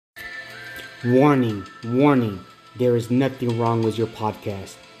Warning, warning, there is nothing wrong with your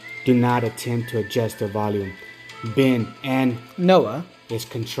podcast. Do not attempt to adjust the volume. Ben and Noah is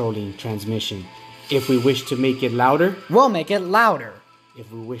controlling transmission. If we wish to make it louder, we'll make it louder.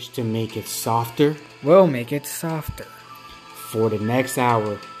 If we wish to make it softer, we'll make it softer. For the next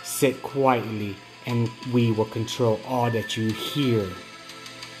hour, sit quietly and we will control all that you hear.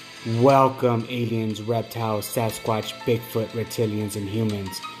 Welcome, aliens, reptiles, Sasquatch, Bigfoot, reptilians, and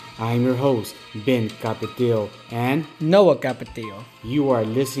humans. I am your host, Ben Capetillo, and Noah Capetillo. You are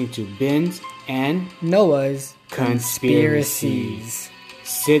listening to Ben's and Noah's Conspiracies.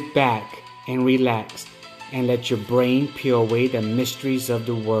 Sit back and relax and let your brain peel away the mysteries of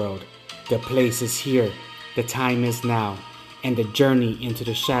the world. The place is here, the time is now, and the journey into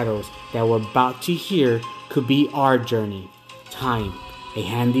the shadows that we're about to hear could be our journey. Time, a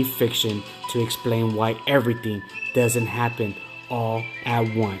handy fiction to explain why everything doesn't happen all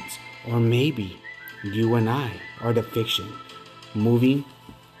at once. Or maybe you and I are the fiction, moving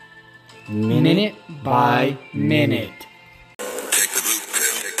minute by minute. Take the blue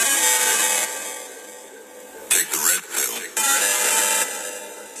pill. Take the red pill.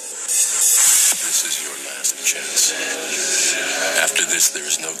 This is your last chance. After this, there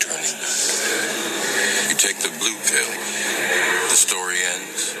is no turning back. You take the blue pill, the story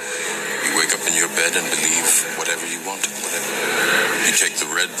ends. You wake up in your bed and believe whatever you want to believe. You take the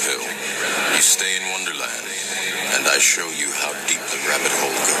red pill, you stay in Wonderland, and I show you how deep the rabbit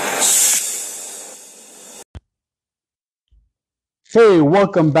hole goes. Hey,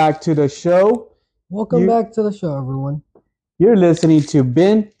 welcome back to the show. Welcome back to the show, everyone. You're listening to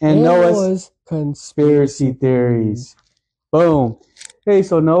Ben and Noah's Conspiracy Theories. Boom. Hey,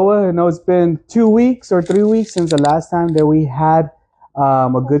 so Noah, I know it's been 2 weeks or 3 weeks since the last time that we had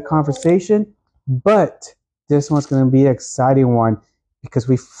a good conversation, but this one's going to be an exciting one because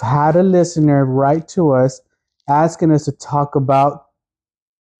we've had a listener write to us asking us to talk about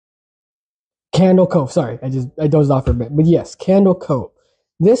Candle Cove. Sorry, I dozed off for a bit. But yes, Candle Cove.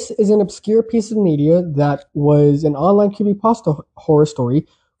 This is an obscure piece of media that was an online creepypasta horror story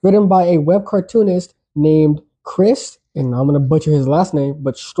written by a web cartoonist named Chris, and I'm going to butcher his last name,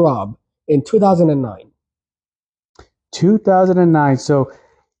 but Straub, in 2009. 2009. So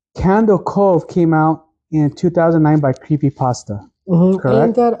Candle Cove came out in 2009 by Creepypasta. Mm-hmm. Correct?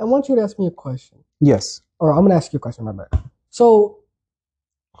 And Dad, I want you to ask me a question. Yes. Or I'm going to ask you a question, my bad. So,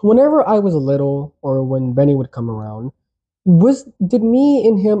 whenever I was little, or when Benny would come around, did me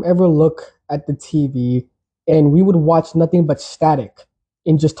and him ever look at the TV and we would watch nothing but static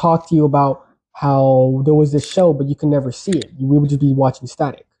and just talk to you about how there was this show, but you can never see it? We would just be watching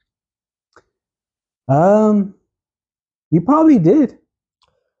static. You probably did.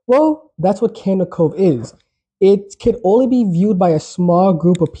 Well, that's what Candle Cove is. It could only be viewed by a small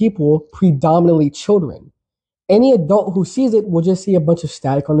group of people, predominantly children. Any adult who sees it will just see a bunch of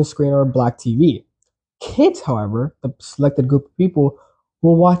static on the screen or a black TV. Kids, however, the selected group of people,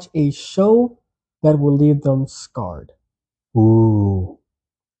 will watch a show that will leave them scarred. Ooh.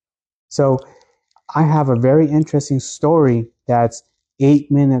 So I have a very interesting story that's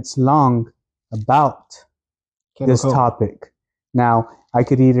 8 minutes long about this topic. Now, I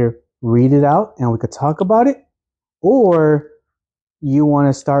could either read it out and we could talk about it, or you want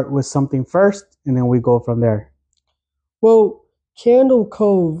to start with something first and then we go from there. Well, Candle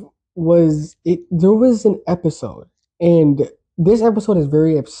Cove there was an episode, and this episode is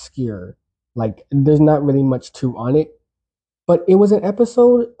very obscure. Like, there's not really much on it, but it was an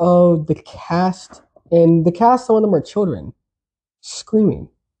episode of the cast, and the cast, some of them are children, screaming.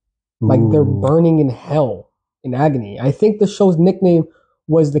 Like they're burning in hell, in agony. I think the show's nickname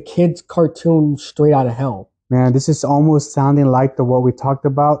was the kids' cartoon Straight Outta Hell. Man, this is almost sounding like what we talked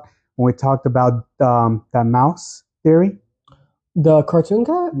about when we talked about that mouse theory. The cartoon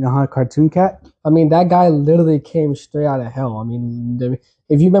cat? Cartoon cat. I mean, that guy literally came straight out of hell. I mean,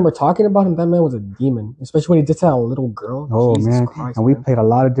 if you remember talking about him, that man was a demon, especially when he did that little girl. Oh, Jesus man. Christ, and we played a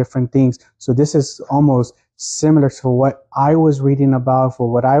lot of different things. So this is almost similar to what I was reading about, for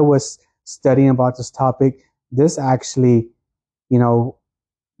what I was studying about this topic. This actually,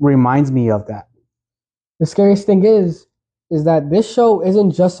 reminds me of that. The scariest thing is that this show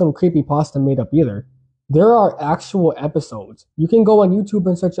isn't just some creepypasta made up either. There are actual episodes. You can go on YouTube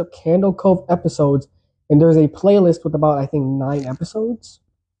and search up Candle Cove episodes, and there's a playlist with about, I think, 9 episodes.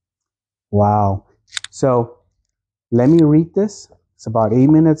 Wow. So let me read this. It's about 8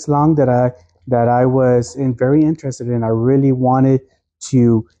 minutes long that I was very interested in. I really wanted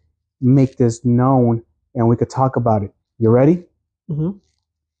to make this known and we could talk about it. You ready? Mm-hmm.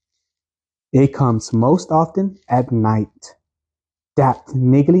 It comes most often at night. That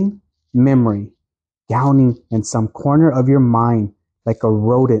niggling memory, gowning in some corner of your mind like a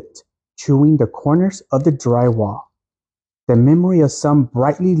rodent chewing the corners of the drywall. The memory of some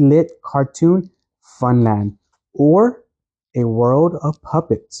brightly lit cartoon funland or a world of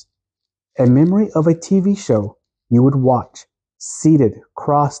puppets. A memory of a TV show you would watch, seated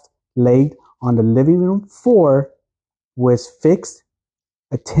cross-legged on the living room floor with fixed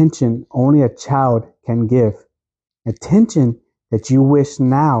attention only a child can give. Attention that you wish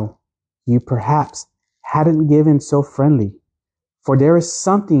now you perhaps hadn't given so friendly. For there is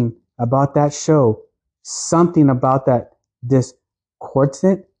something about that show, something about that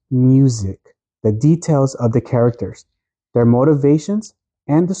discordant music, the details of the characters, their motivations,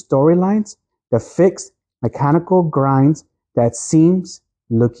 and the storylines, the fixed mechanical grinds that seems,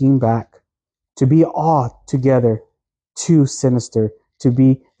 looking back, to be altogether too sinister to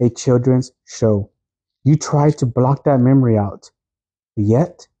be a children's show. You try to block that memory out,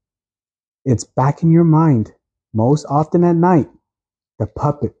 yet it's back in your mind, most often at night. The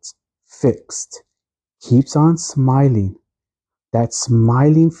puppet, fixed, keeps on smiling, that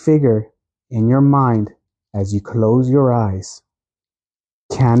smiling figure in your mind as you close your eyes.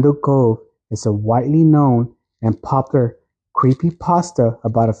 Candle Cove is a widely known and popular creepypasta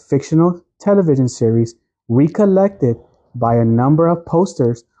about a fictional television series recollected by a number of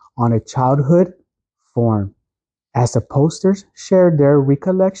posters on a childhood forum. As the posters share their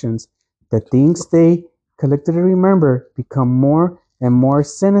recollections, the things they collectively remember become more and more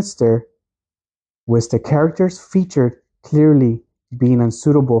sinister, with the characters featured clearly being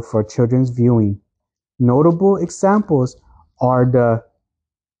unsuitable for children's viewing. Notable examples are the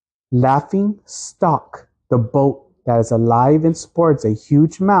laughing stock, the boat that is alive and sports a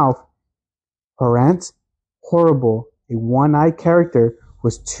huge mouth, Horrance Horrible, a one-eyed character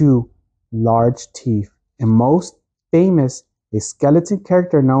with two large teeth, and most famous, a skeleton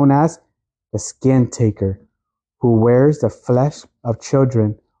character known as the Skin Taker, who wears the flesh of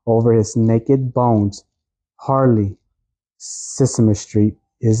children over his naked bones. Hardly Sesame Street,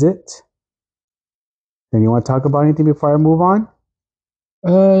 is it? Then you want to talk about anything before I move on?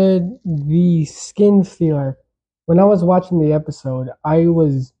 The Skin Stealer. When I was watching the episode, I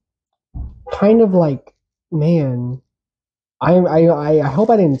was kind of like, man, I hope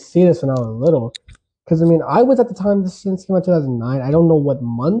I didn't see this when I was little. Because, I mean, I was at the time this came out 2009. I don't know what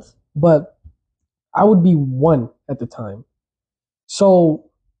month, but I would be one at the time. So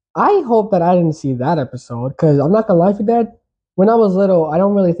I hope that I didn't see that episode because I'm not gonna lie for Dad. When I was little, I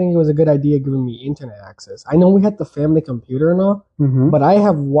don't really think it was a good idea giving me internet access. I know we had the family computer and all, but I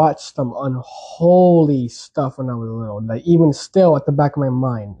have watched some unholy stuff when I was little. Like even still at the back of my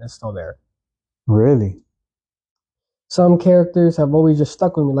mind, it's still there. Really? Some characters have always just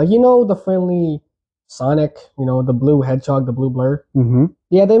stuck with me. Like the friendly Sonic, the blue hedgehog, the blue blur.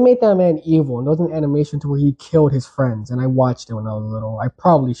 Yeah, they made that man evil, and there was an animation to where he killed his friends, and I watched it when I was little. I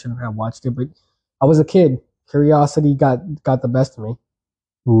probably shouldn't have watched it, but I was a kid. Curiosity got the best of me.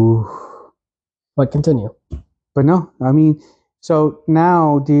 Ooh. But continue. But no, I mean, so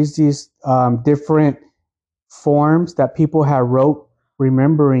now these different forms that people have wrote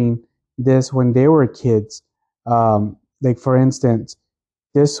remembering this when they were kids. Like for instance,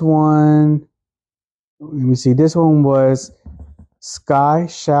 this one, let me see, this one was Sky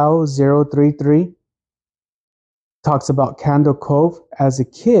Shao 033, talks about Candle Cove. As a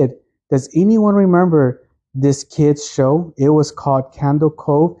kid, does anyone remember this kid's show? It was called Candle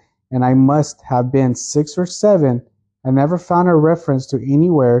Cove, and I must have been 6 or 7. I never found a reference to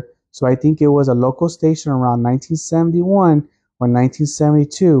anywhere, so I think it was a local station around 1971 or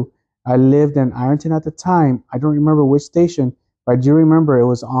 1972. I lived in Ironton at the time. I don't remember which station, but I do remember it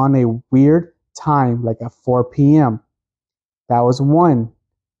was on a weird time, like at 4 p.m. That was one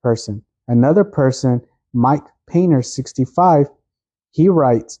person. Another person, Mike Painter, 65, he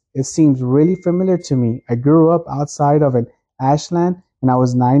writes, "It seems really familiar to me. I grew up outside of an ashland and I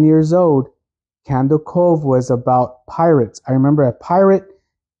was 9 years old. Candle Cove was about pirates. I remember a pirate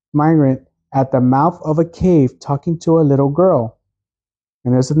migrant at the mouth of a cave talking to a little girl."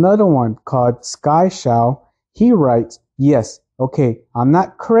 And there's another one called Sky Shao. He writes, "Yes, okay, I'm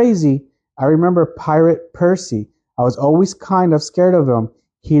not crazy. I remember Pirate Percy. I was always kind of scared of him.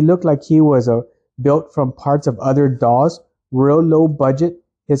 He looked like he was built from parts of other dolls, real low budget.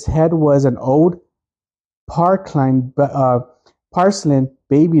 His head was an old porcelain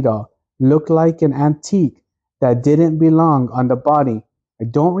baby doll. Looked like an antique that didn't belong on the body. I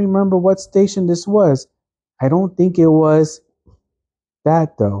don't remember what station this was. I don't think it was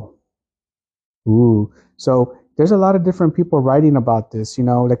that though." Ooh. So there's a lot of different people writing about this,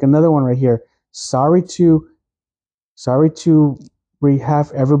 like another one right here. Sorry to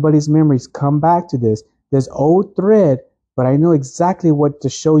have everybody's memories come back to this old thread, but I know exactly what the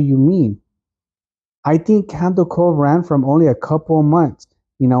show you mean. I think Candle Cove ran from only a couple of months,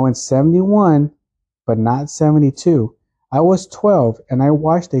 in 71, but not 72. I was 12 and I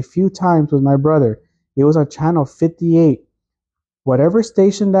watched a few times with my brother. It was on channel 58. Whatever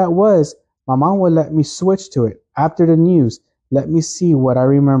station that was, my mom would let me switch to it after the news. Let me see what I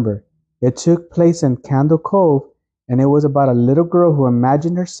remember. It took place in Candle Cove, and it was about a little girl who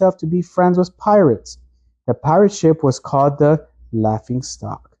imagined herself to be friends with pirates. The pirate ship was called the Laughing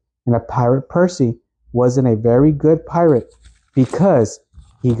Stock, and the pirate Percy wasn't a very good pirate because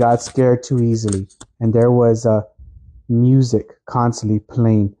he got scared too easily, and there was music constantly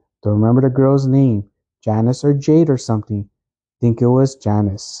playing. Don't remember the girl's name, Janice or Jade or something. Think it was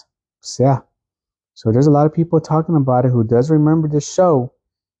Janice. So, yeah. So there's a lot of people talking about it who does remember the show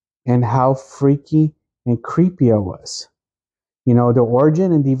and how freaky and creepy it was. The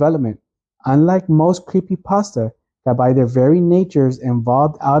origin and development. Unlike most creepypasta that by their very natures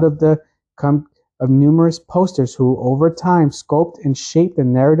evolved out of the of numerous posters who over time sculpt and shape the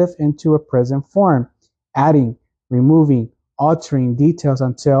narrative into a present form, adding, removing, altering details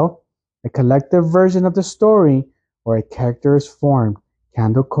until a collective version of the story or a character is formed.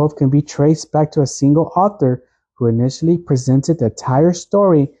 Candle Cove can be traced back to a single author who initially presented the entire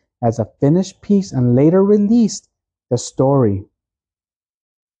story as a finished piece and later released the story.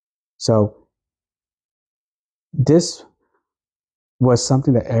 So this was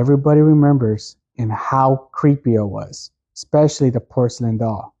something that everybody remembers and how creepy it was, especially the porcelain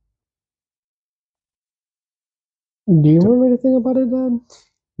doll. Do you remember anything about it, Dad?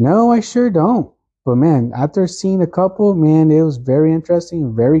 No, I sure don't. But man, after seeing a couple, man, it was very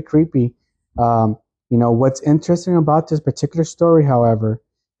interesting, very creepy. What's interesting about this particular story, however,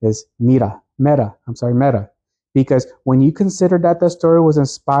 is meta. Because when you consider that the story was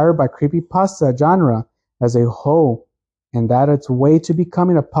inspired by creepypasta genre as a whole, and that its way to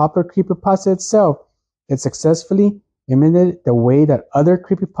becoming a popular creepypasta itself, it successfully imitated the way that other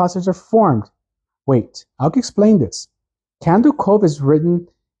creepypastas are formed. Wait, I'll explain this. Candle Cove is written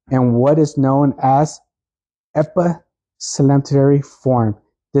in what is known as epistolary form.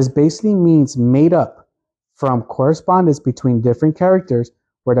 This basically means made up from correspondence between different characters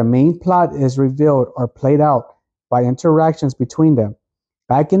where the main plot is revealed or played out by interactions between them.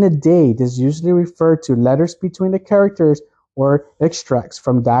 Back in the day, this usually referred to letters between the characters or extracts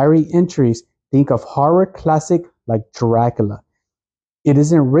from diary entries. Think of horror classic like Dracula. It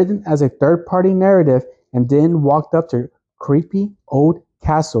isn't written as a third-party narrative and then walked up to creepy old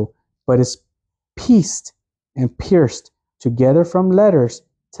castle, but is pieced and pierced together from letters,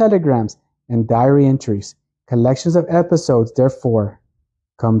 telegrams, and diary entries. Collections of episodes, therefore,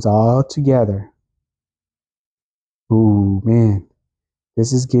 comes all together. Ooh, man.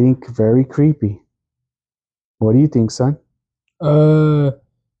 This is getting very creepy. What do you think, son? I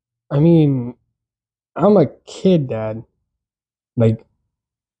mean, I'm a kid, Dad. Like,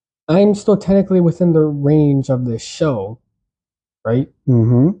 I'm still technically within the range of this show, right?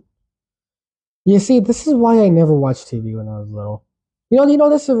 Mm-hmm. You see, this is why I never watched TV when I was little.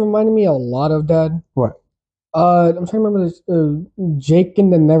 This reminded me a lot of, Dad. What? I'm trying to remember this. Jake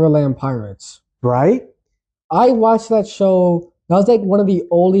and the Neverland Pirates. Right? I watched that show. That was like one of the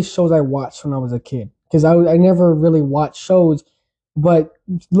oldest shows I watched when I was a kid. Because I never really watched shows. But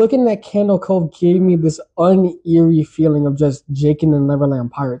looking at Candle Cove gave me this uneery feeling of just Jake and the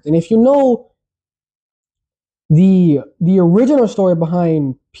Neverland Pirates. And if you know the original story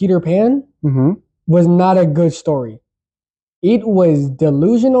behind Peter Pan was not a good story. It was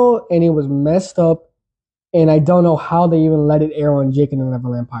delusional and it was messed up. And I don't know how they even let it air on Jake and the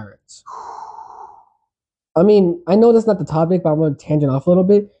Neverland Pirates. I mean, I know that's not the topic, but I'm going to tangent off a little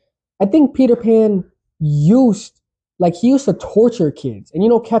bit. I think Peter Pan used to torture kids.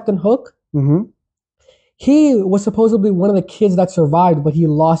 And Captain Hook? Mm-hmm. He was supposedly one of the kids that survived, but he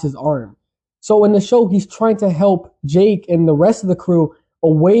lost his arm. So in the show, he's trying to help Jake and the rest of the crew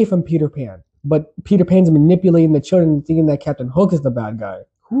away from Peter Pan. But Peter Pan's manipulating the children, thinking that Captain Hook is the bad guy.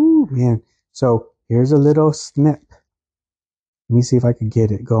 Ooh, man. So here's a little snip. Let me see if I can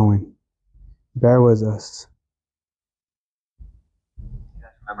get it going. Bear with us.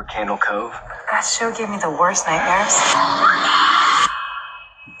 Remember Candle Cove? That show gave me the worst nightmares.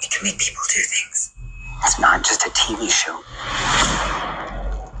 It can make people do things. It's not just a TV show.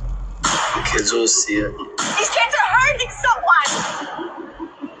 The kids will see it. These kids are hurting someone!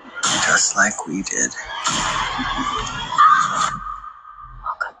 Just like we did.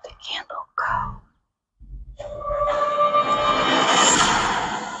 Welcome to Candle Cove.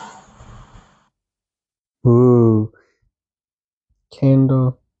 Ooh.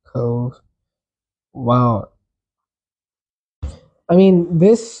 Cove. Wow. I mean,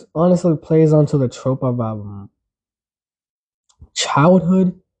 this honestly plays onto the trope of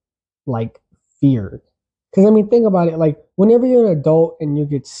childhood, like fear. Because I mean, think about it. Like whenever you're an adult and you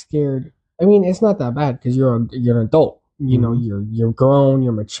get scared, I mean, it's not that bad because you're an adult. You know, you're grown,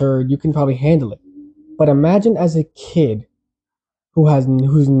 you're matured. You can probably handle it. But imagine as a kid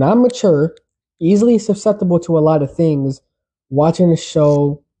who's not mature, easily susceptible to a lot of things, watching a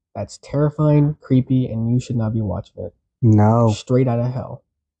show that's terrifying, creepy, and you should not be watching it. No. Straight out of hell.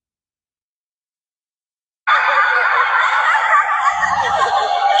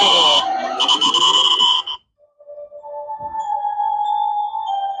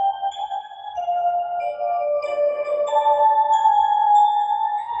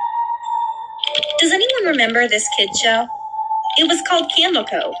 Does anyone remember this kid show? It was called Candle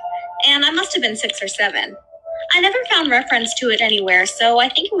Cove, and I must have been 6 or 7. I never found reference to it anywhere, so I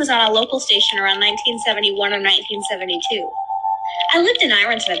think it was on a local station around 1971 or 1972. I lived in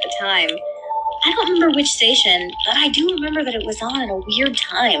Ironton at the time. I don't remember which station, but I do remember that it was on at a weird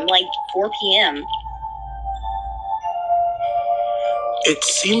time, like 4 p.m. It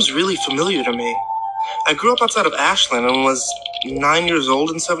seems really familiar to me. I grew up outside of Ashland and was 9 years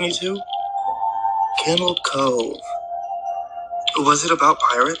old in 72. Candle Cove. Was it about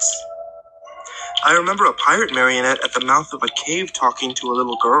pirates? I remember a pirate marionette at the mouth of a cave talking to a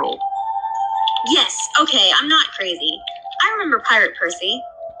little girl. Yes, okay, I'm not crazy. I remember Pirate Percy.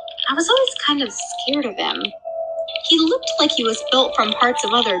 I was always kind of scared of him. He looked like he was built from parts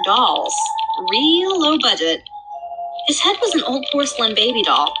of other dolls. Real low budget. His head was an old porcelain baby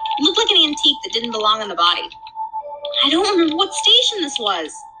doll. Looked like an antique that didn't belong in the body. I don't remember what station this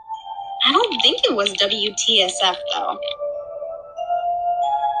was. I don't think it was WTSF, though.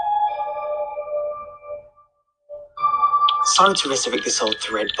 Sorry to resurrect this old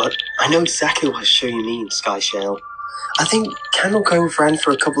thread, but I know exactly what show you mean, Sky Shell. I think Candle Cove ran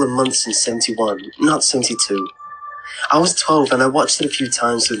for a couple of months in 71, not 72. I was 12 and I watched it a few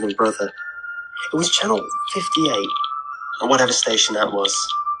times with my brother. It was channel 58, or whatever station that was.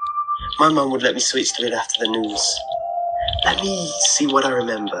 My mum would let me switch to it after the news. Let me see what I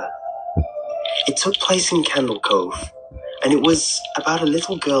remember. It took place in Candle Cove, and it was about a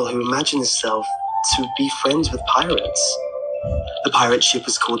little girl who imagined herself to be friends with pirates. The pirate ship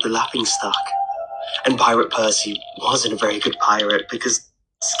was called the Laughing Stock, and Pirate Percy wasn't a very good pirate because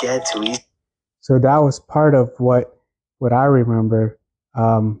scared too easy. So that was part of what I remember,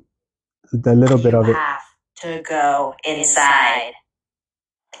 the little bit of it. You have to go inside.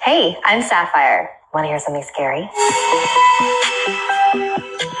 Hey, I'm Sapphire. Want to hear something scary?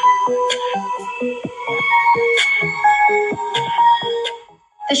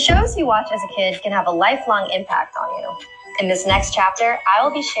 The shows you watch as a kid can have a lifelong impact on you. In this next chapter, I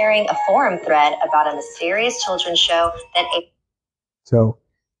will be sharing a forum thread about a mysterious children's show that... So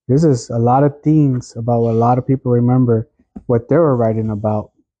this is a lot of things about what a lot of people remember, what they were writing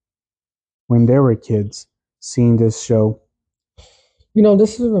about when they were kids, seeing this show. You know,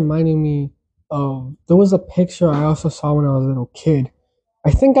 this is reminding me of, there was a picture I also saw when I was a little kid.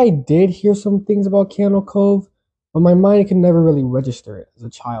 I think I did hear some things about Candle Cove, but my mind could never really register it as a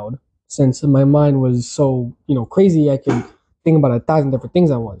child, since my mind was so, crazy I could think about 1,000 different things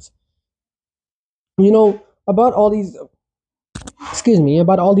at once. About all these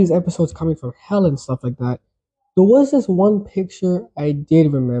episodes coming from hell and stuff like that, there was this one picture I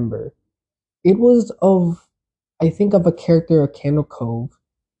did remember. It was I think of a character of Candle Cove.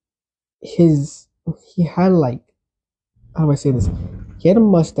 He had how do I say this? He had a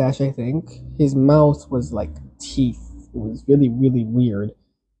mustache, I think. His mouth was like teeth. It was really, really weird.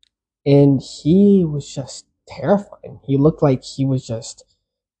 And he was just terrifying. He looked like he was just,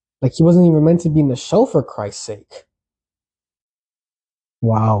 like he wasn't even meant to be in the show, for Christ's sake.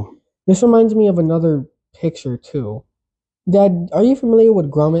 Wow. This reminds me of another picture too. Dad, are you familiar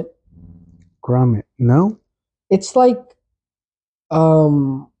with Gromit? Gromit? No? It's like,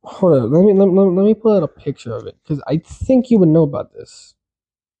 hold on, let me pull out a picture of it, because I think you would know about this.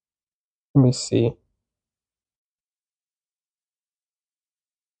 Let me see.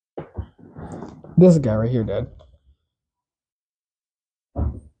 This guy right here, Dad.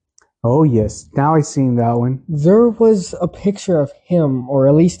 Oh, yes. Now I seen that one. There was a picture of him, or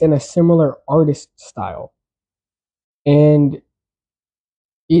at least in a similar artist style. And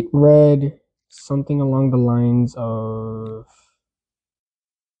it read something along the lines of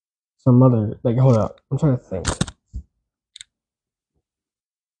some other, hold up. I'm trying to think.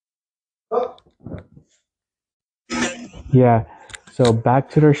 Yeah. So back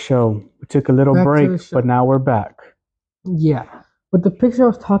to their show. We took a little break, but now we're back. Yeah. But the picture I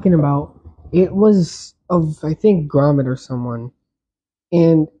was talking about, it was of, I think, Gromit or someone.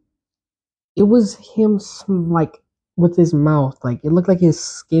 And it was him, like, with his mouth. Like, it looked like his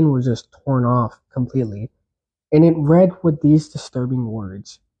skin was just torn off completely. And it read with these disturbing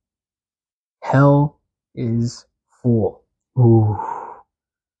words: Hell is full. Ooh.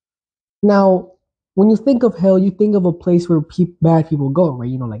 Now, when you think of hell, you think of a place where bad people go, right?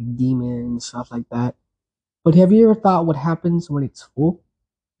 You know, like demons, stuff like that. But have you ever thought what happens when it's full?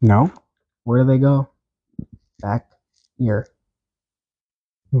 No. Where do they go? Back here.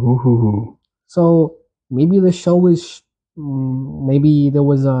 Ooh. So maybe the show is, maybe there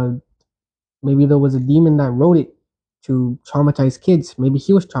was a demon that wrote it to traumatize kids. Maybe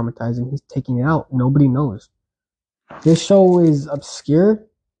he was traumatized and he's taking it out. Nobody knows. This show is obscure,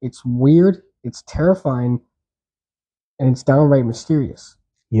 it's weird, it's terrifying, and it's downright mysterious.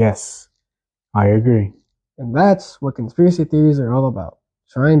 Yes, I agree. And that's what conspiracy theories are all about,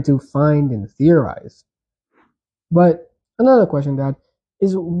 trying to find and theorize. But another question, Dad,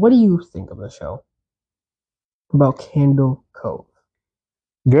 is what do you think of the show? About Candle Cove?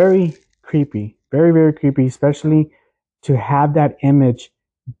 Very creepy. Very, very creepy, especially to have that image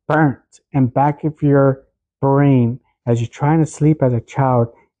burnt and back of your brain as you're trying to sleep as a child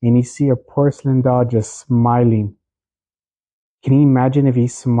and you see a porcelain doll just smiling. Can you imagine if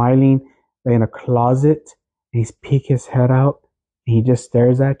he's smiling in a closet and he's peek his head out and he just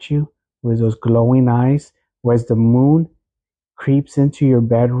stares at you with those glowing eyes, whereas the moon creeps into your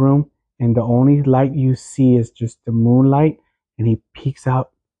bedroom and the only light you see is just the moonlight and he peeks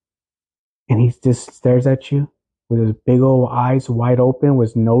out and he just stares at you with his big old eyes wide open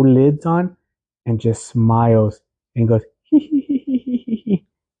with no lids on and just smiles and goes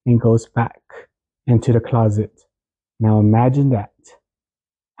and goes back into the closet. Now imagine that.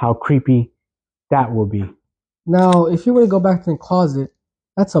 How creepy that will be. Now, if you were to go back to the closet,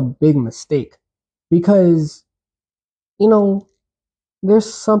 that's a big mistake. Because, you know,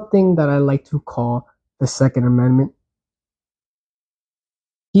 there's something that I like to call the Second Amendment.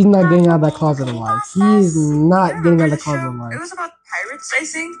 He's not getting out of that closet alive. He is not getting out of the closet alive. It was about pirates, I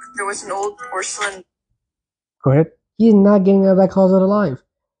think. There was an old porcelain. Go ahead. He is not getting out of that closet alive.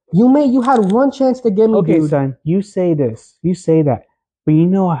 You had one chance to get me, okay, dude. son, you say this, you say that, but you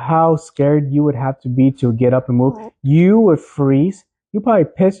know how scared you would have to be to get up and move? You would freeze. You probably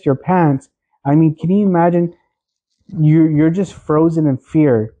pissed your pants. I mean, can you imagine? You're just frozen in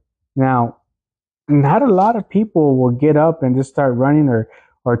fear. Now, not a lot of people will get up and just start running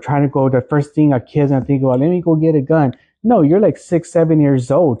or trying to go. The first thing a kid's gonna think about, let me go get a gun. No, you're like 6, 7 years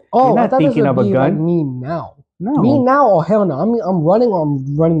old. Oh, you're not thinking of a gun. Like me now. No. Me now? Oh hell no! I'm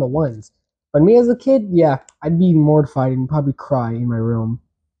running the ones. But me as a kid, yeah, I'd be mortified and probably cry in my room.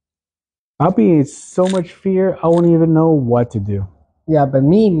 I'll be in so much fear, I won't even know what to do. Yeah, but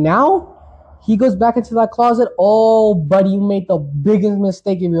me now, he goes back into that closet. Oh, buddy, you made the biggest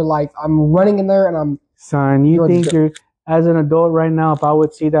mistake of your life. I'm running in there and I'm... Son, you think you're... As an adult right now, if I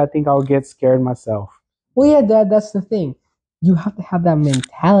would see that, I think I would get scared myself. Well, yeah, Dad, that's the thing. You have to have that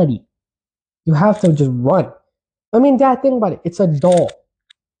mentality. You have to just run. I mean, Dad, think about it. It's a doll.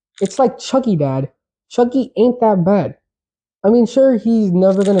 It's like Chucky, Dad. Chucky ain't that bad. I mean, sure, he's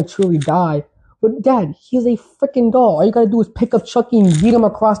never gonna truly die. But Dad, he's a freaking doll. All you gotta do is pick up Chucky and beat him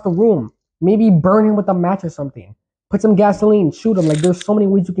across the room. Maybe burn him with a match or something. Put some gasoline, shoot him. Like, there's so many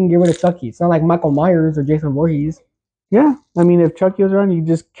ways you can get rid of Chucky. It's not like Michael Myers or Jason Voorhees. Yeah, I mean, if Chucky was around, you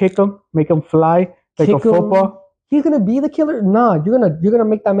just kick him, make him fly like a football. He's gonna be the killer? Nah, you're gonna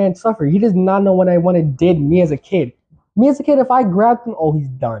make that man suffer. He does not know what it did me as a kid. Me as a kid, if I grabbed him, oh, he's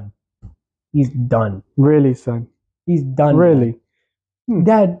done. He's done. Really, son? He's done. Really?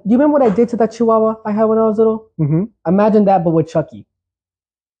 Dad, do you remember what I did to that chihuahua I had when I was little? Mm-hmm. Imagine that, but with Chucky.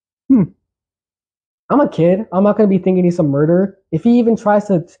 I'm a kid. I'm not going to be thinking he's a murderer. If he even tries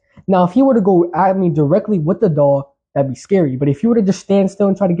to... Now, if he were to go at me directly with the doll, that'd be scary. But if he were to just stand still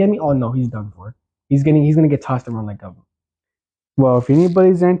and try to get me, oh no, he's done for. He's gonna get tossed around like a... Well, if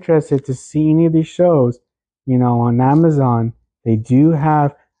anybody's interested to see any of these shows, on Amazon, they do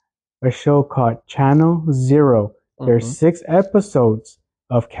have a show called Channel Zero. There's 6 episodes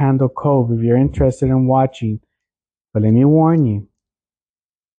of Candle Cove if you're interested in watching. But let me warn you,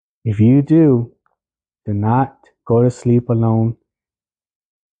 if you do not go to sleep alone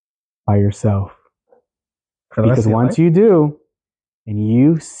by yourself. Because once you do, and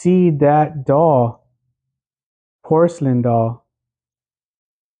you see that doll, porcelain doll,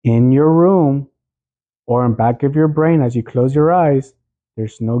 in your room or in back of your brain as you close your eyes,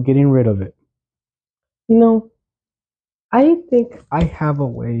 there's no getting rid of it. I think I have a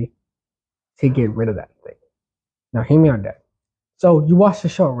way to get rid of that thing. Now, hear me on that. So you watch the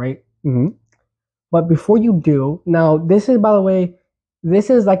show, right? Mm-hmm. But before you do, now this is, by the way, this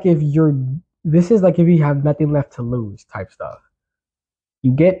is like if you have nothing left to lose type stuff.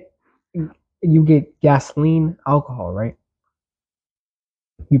 You get gasoline, alcohol, right?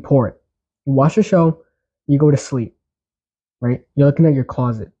 You pour it. You watch the show, you go to sleep, right? You're looking at your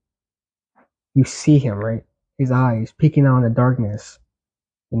closet. You see him, right? His eyes peeking out in the darkness,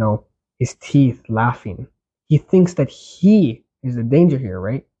 his teeth laughing. He thinks that he is the danger here,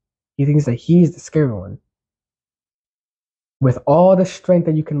 right? He thinks that he's the scary one. With all the strength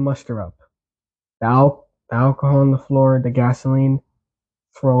that you can muster up, the alcohol on the floor, the gasoline,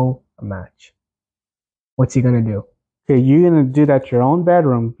 throw a match. What's he gonna do? Okay, you're gonna do that at your own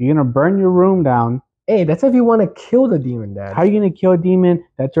bedroom. You're gonna burn your room down. Hey, that's if you want to kill the demon, Dad. How are you gonna kill a demon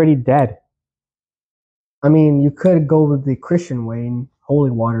that's already dead? I mean, you could go with the Christian way and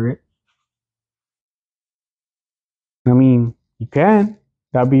holy water it. I mean, you can.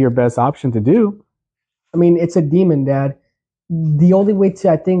 That'd be your best option to do. I mean, it's a demon, Dad. The only way to,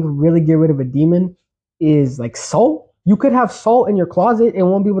 I think, really get rid of a demon is like salt. You could have salt in your closet and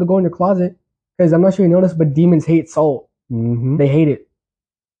won't be able to go in your closet because I'm not sure you noticed, but demons hate salt. Mm-hmm. They hate it.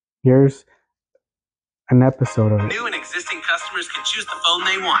 Here's an episode of it. New and existing customers can choose the phone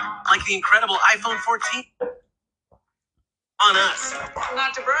they want, like the incredible iPhone 14. On us.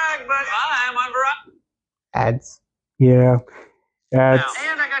 Not to brag, but I'm on Verizon. Ads. Yeah. Ads.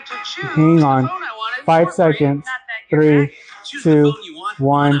 And I got to choose Hang on. the phone I wanted. 5 seconds. 3, Choose 2, the phone you want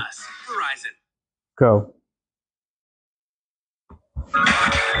 1, on us. Verizon. go.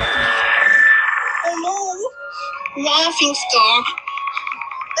 Oh no! Laughing stock.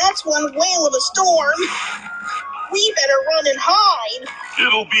 That's one whale of a storm. We better run and hide.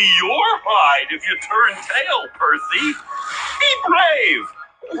 It'll be your hide if you turn tail, Percy. Be brave.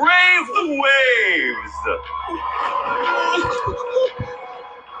 Brave the waves.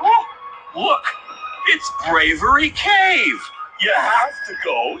 Oh, look, it's Bravery Cave. You have to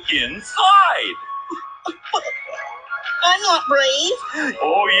go inside. I'm not brave.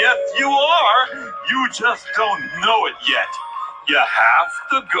 Oh, yes, you are. You just don't know it yet. You have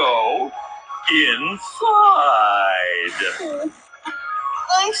to go inside.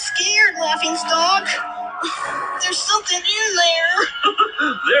 I'm scared, Laughing Stock. There's something in there.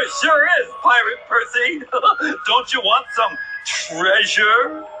 There sure is, Pirate Percy. Don't you want some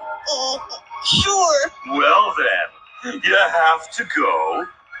treasure? Sure. Well then, you have to go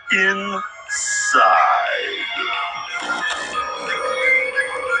inside.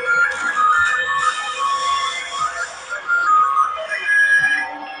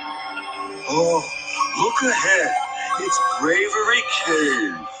 Oh, look ahead. It's Bravery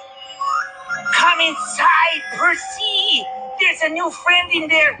Cave. Come inside, Percy! There's a new friend in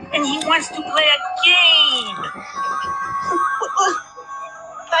there, and he wants to play a game!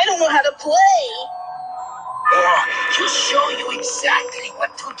 I don't know how to play. Oh, he'll show you exactly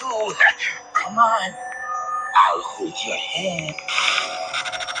what to do. Come on. I'll hold your hand.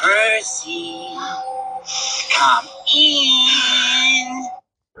 Percy, come in.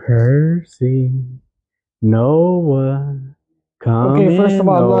 Percy, Noah, come Okay, first of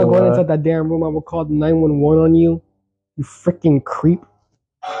all, I'm not going Noah. inside that damn room. I will call 911 on you. You freaking creep.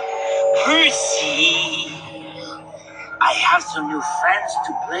 Percy, I have some new friends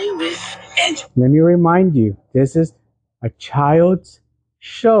to play with, and Let me remind you, this is a child's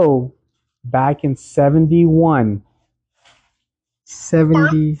show back in 71.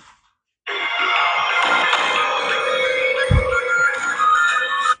 70.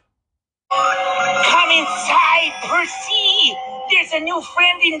 come inside, Percy! There's a new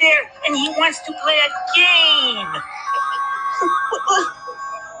friend in there, and he wants to play a game!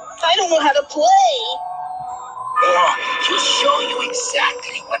 I don't know how to play. Oh, he'll show you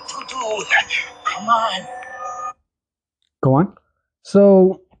exactly what to do. Come on. Go on.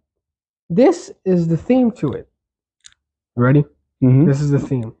 So, this is the theme to it. Ready? Mm-hmm. This is the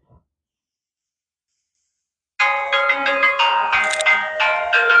theme.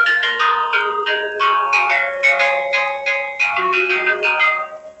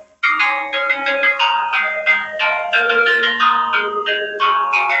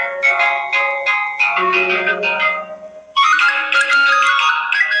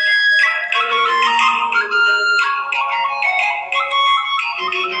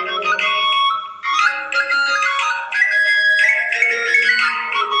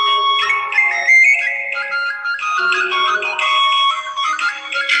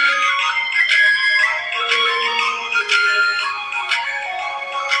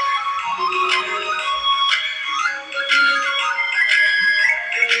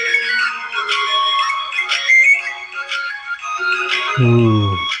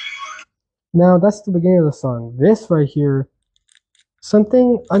 Now, that's the beginning of the song. This right here,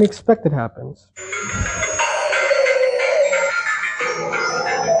 something unexpected happens.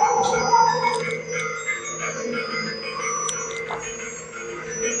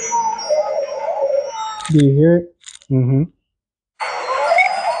 Do you hear it? Mm-hmm.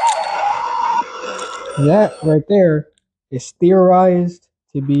 That right there is theorized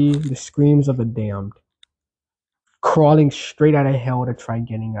to be the screams of the damned, crawling straight out of hell to try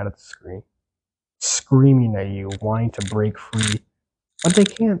getting out of the screen, screaming at you, wanting to break free, but they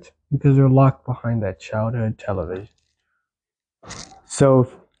can't because they're locked behind that childhood television.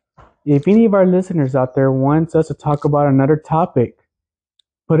 So, if any of our listeners out there wants us to talk about another topic,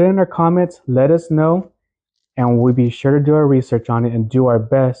 put it in our comments, let us know, and we'll be sure to do our research on it and do our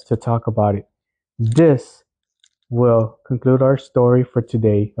best to talk about it. This will conclude our story for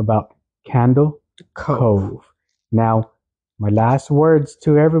today about Candle Cove. Now, my last words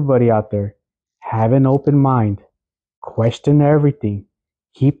to everybody out there: have an open mind, question everything,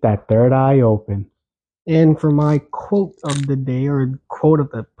 keep that third eye open. And for my quote of the day, or quote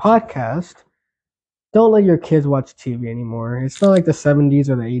of the podcast, don't let your kids watch TV anymore. It's not like the 70s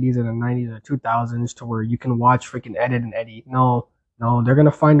or the 80s or the 90s or 2000s to where you can watch freaking Ed, Edd n Eddy. No, they're going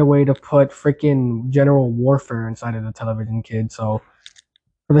to find a way to put freaking general warfare inside of the television, kid. So,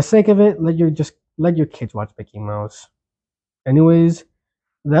 for the sake of it, let your kids watch Mickey Mouse. Anyways,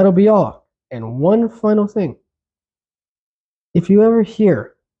 that'll be all. And one final thing. If you ever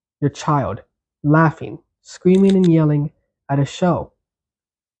hear your child laughing, screaming, and yelling at a show,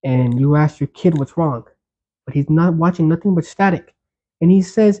 and you ask your kid what's wrong, but he's not watching nothing but static, and he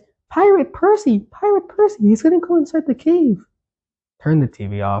says, Pirate Percy, he's gonna go inside the cave. Turn the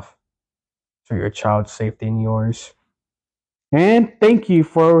TV off for your child's safety and yours. And thank you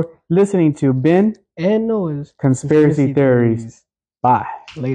for listening to Ben and Noah's Conspiracy Theories. Bye. Later.